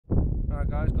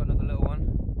guys, got another little one.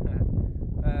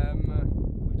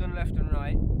 We've done left and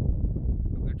right.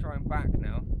 We're going to try and back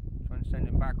now. Try and send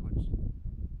him backwards.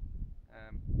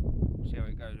 See how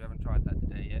it goes. We haven't tried that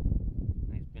today yet.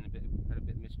 He's been had a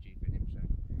bit of mischief in him, so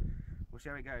we'll see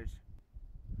how it goes.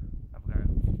 Have a go.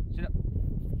 Sit up.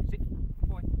 Sit. Good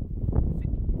boy. Sit.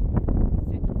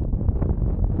 Sit.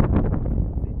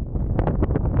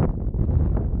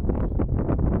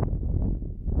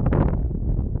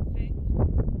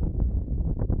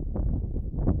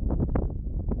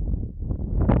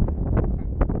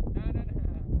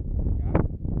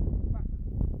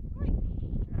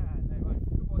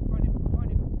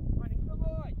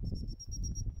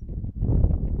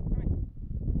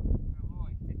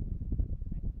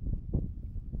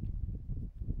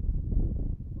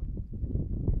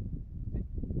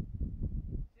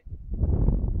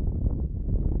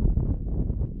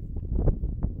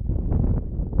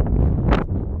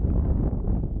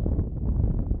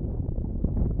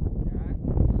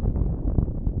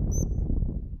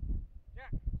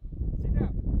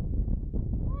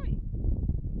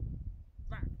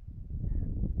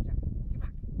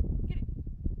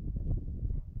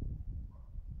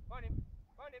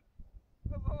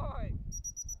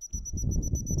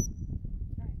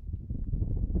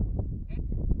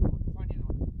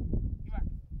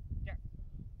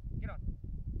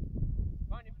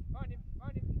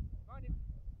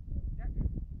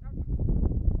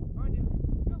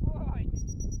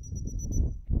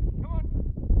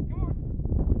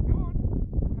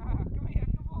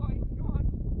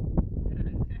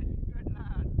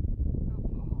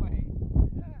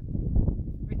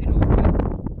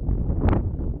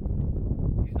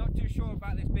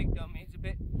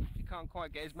 Can't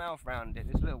quite get his mouth round it.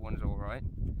 This little one's alright,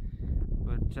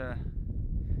 but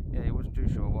yeah, he wasn't too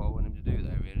sure what I wanted him to do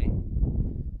there really.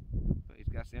 But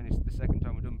that's the second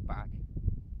time we've done back.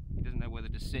 He doesn't know whether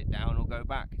to sit down or go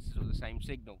back. It's sort of the same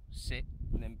signal, sit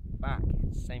and then back.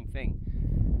 It's the same thing,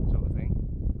 sort of thing.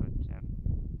 But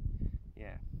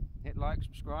yeah, hit like,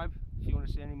 subscribe if you want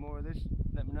to see any more of this.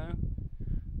 Let me know.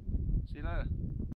 See you later.